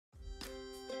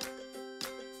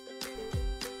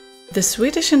The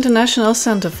Swedish International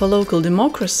Center for Local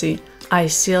Democracy,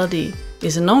 ICLD,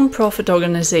 is a non-profit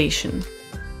organization.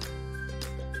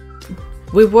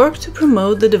 We work to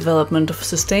promote the development of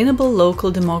sustainable local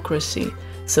democracy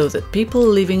so that people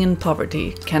living in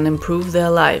poverty can improve their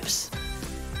lives.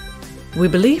 We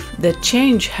believe that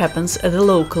change happens at the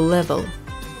local level.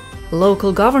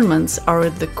 Local governments are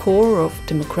at the core of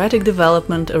democratic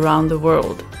development around the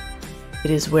world.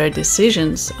 It is where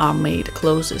decisions are made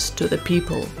closest to the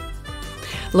people.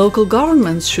 Local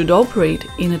governments should operate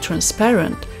in a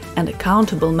transparent and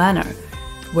accountable manner,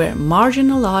 where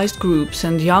marginalized groups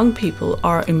and young people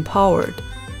are empowered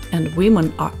and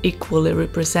women are equally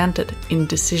represented in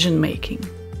decision-making.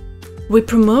 We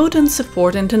promote and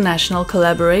support international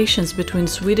collaborations between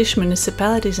Swedish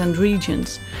municipalities and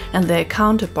regions and their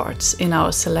counterparts in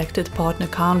our selected partner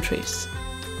countries.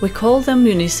 We call them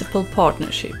municipal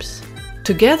partnerships.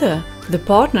 Together, the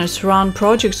partners run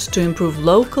projects to improve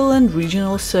local and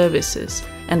regional services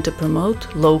and to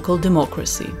promote local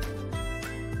democracy.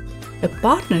 A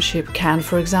partnership can,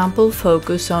 for example,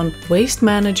 focus on waste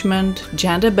management,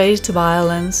 gender-based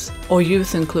violence, or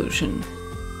youth inclusion.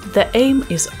 The aim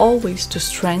is always to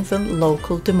strengthen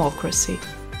local democracy.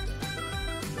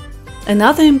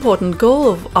 Another important goal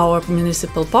of our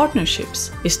municipal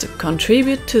partnerships is to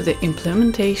contribute to the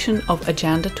implementation of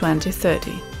Agenda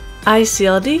 2030.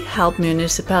 ICLD helps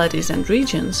municipalities and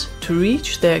regions to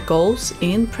reach their goals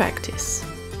in practice.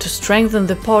 To strengthen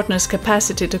the partners'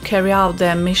 capacity to carry out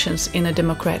their missions in a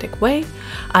democratic way,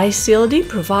 ICLD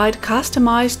provides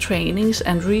customized trainings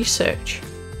and research.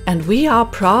 And we are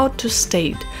proud to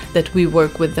state that we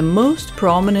work with the most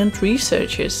prominent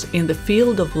researchers in the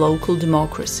field of local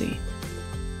democracy.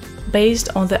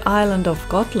 Based on the island of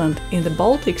Gotland in the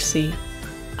Baltic Sea,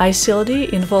 ICLD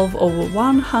involves over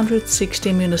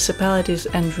 160 municipalities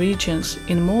and regions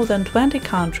in more than 20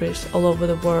 countries all over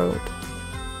the world.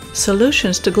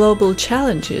 Solutions to global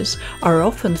challenges are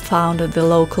often found at the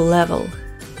local level.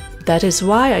 That is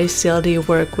why ICLD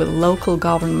works with local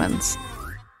governments.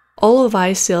 All of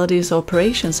ICLD's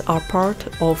operations are part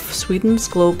of Sweden's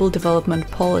global development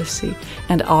policy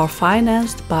and are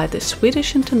financed by the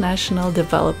Swedish International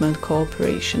Development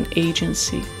Cooperation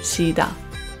Agency, SIDA.